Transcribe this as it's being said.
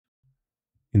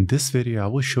In this video, I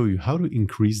will show you how to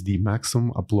increase the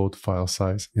maximum upload file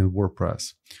size in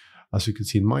WordPress. As you can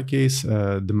see in my case,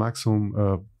 the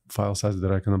maximum file size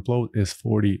that I can upload is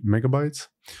 40 megabytes.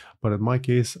 But in my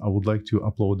case, I would like to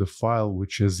upload a file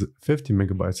which is 50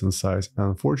 megabytes in size. And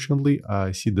unfortunately,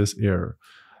 I see this error.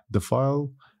 The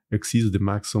file exceeds the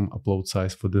maximum upload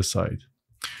size for this site.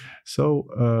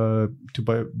 So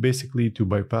basically to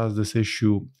bypass this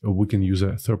issue, we can use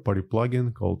a third-party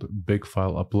plugin called Big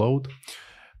File Upload,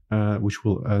 which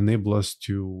will enable us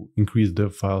to increase the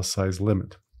file size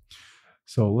limit.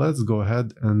 So let's go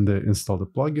ahead and install the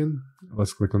plugin.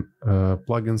 Let's click on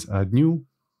Plugins, Add New,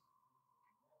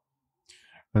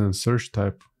 and then search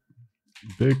type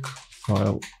Big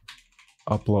File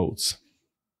Uploads.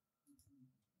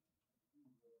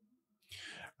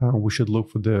 We should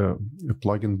look for the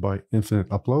plugin by Infinite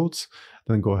Uploads,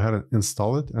 then go ahead and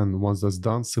install it. And once that's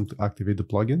done, simply activate the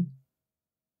plugin.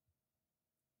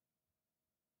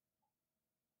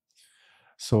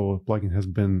 So the plugin has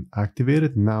been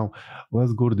activated. Now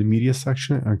let's go to the media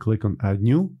section and click on Add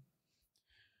New.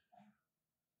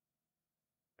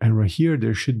 And right here,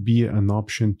 there should be an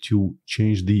option to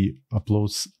change the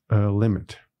uploads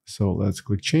limit. So let's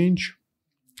click Change.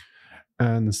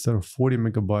 And instead of 40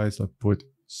 megabytes, let's put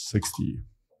 60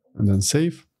 and then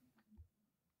save.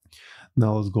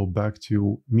 Now let's go back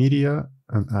to Media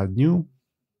and Add New.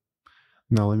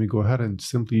 Now let me go ahead and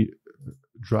simply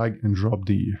drag and drop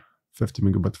the 50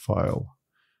 megabyte file,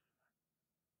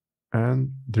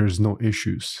 and there's no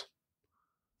issues.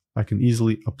 I can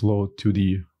easily upload to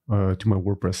the to my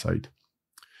WordPress site.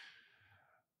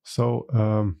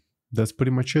 So that's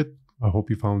pretty much it. I hope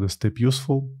you found this tip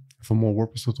useful. For more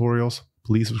WordPress tutorials,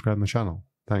 please subscribe to the channel.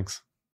 Thanks.